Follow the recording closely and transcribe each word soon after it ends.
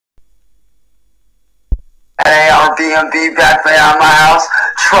Airbnb back behind my house.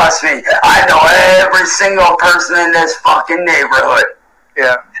 Trust me, I know every single person in this fucking neighborhood.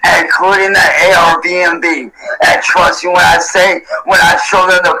 Yeah. Including the Airbnb. And trust me when I say, when I show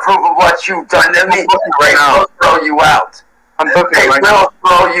them the proof of what you've done to me, they will throw you out. I'm booking They right will now.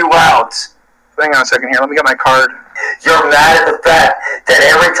 throw you out. Hang on a second here. Let me get my card. You're mad at the fact that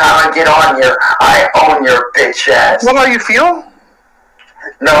every time I get on here, I own your bitch ass. What, how you feel?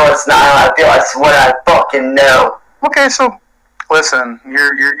 No, it's not how I feel. It's what I fucking know. Okay, so listen,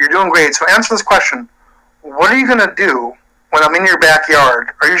 you're doing great. So answer this question: what are you gonna do when I'm in your backyard?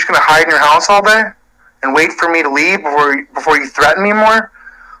 Are you just gonna hide in your house all day and wait for me to leave before you threaten me more?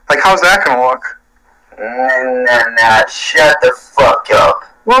 Like, how's that gonna look? Nah, shut the fuck up.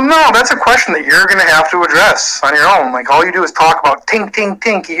 Well, no, that's a question that you're gonna have to address on your own. Like, all you do is talk about tink, tink,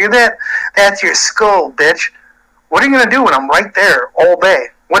 tink. You hear that? That's your skull, bitch. What are you gonna do when I'm right there all day?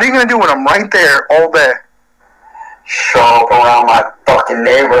 What are you gonna do when I'm right there all day? Show up around my fucking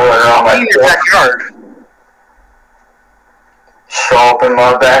neighborhood, around my backyard. Show up in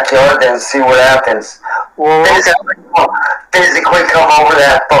my backyard and see what happens. Well, physically come over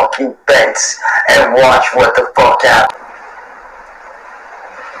that fucking fence and watch what the fuck happens.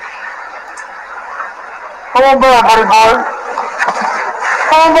 Come on by, buddy boy.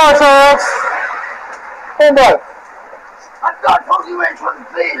 Come on by, Cyraxx. Come on by. I told you ain't supposed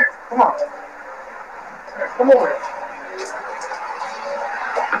to be here. Come on. Come over here.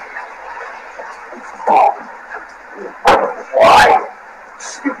 Why?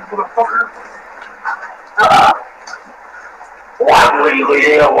 Stupid motherfucker. Why would you leave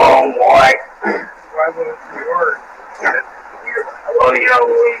me alone, boy? Why would it be hard? Oh, you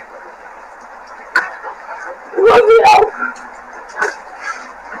know,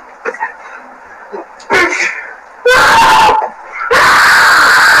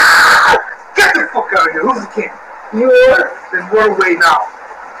 Get the fuck out of here. Who's the king? you are? Then run away now.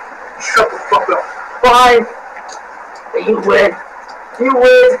 Shut the fuck up. Fine. You win. You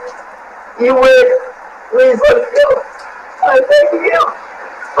win. You win. Please let me go. I beg you.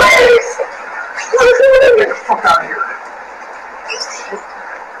 Please. Get the fuck out of here.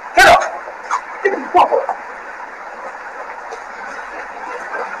 Get up. Get the fuck up.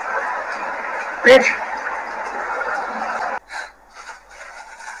 Bitch.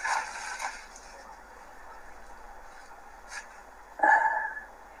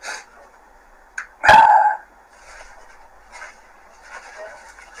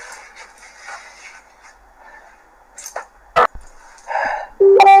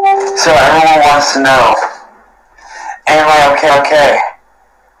 So everyone wants to know, am I okay?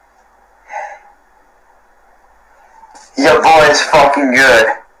 Your boy is fucking good.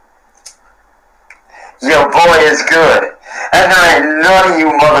 Your boy is good. And there ain't none of you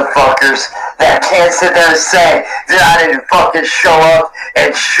motherfuckers that can't sit there and say that I didn't fucking show up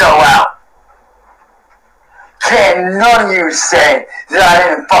and show out. Can't none of you say that I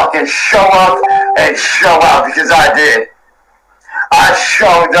didn't fucking show up and show out, because I did. I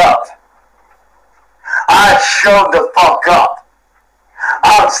showed up. I showed the fuck up.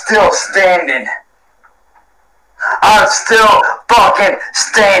 I'm still standing. I'm still fucking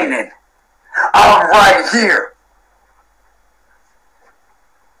standing. I'm right here.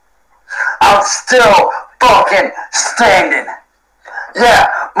 I'm still fucking standing. Yeah,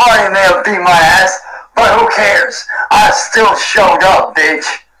 Marty may have beat my ass, but who cares? I still showed up, bitch.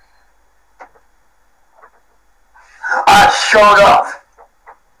 I showed up.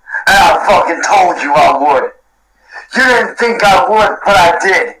 And I fucking told you I would. You didn't think I would, but I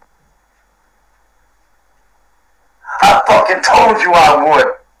did. I fucking told you I would.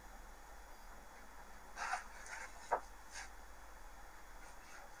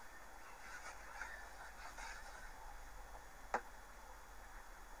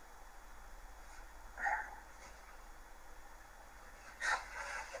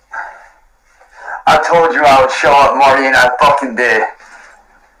 I told you I would show up, Marty, and I fucking did.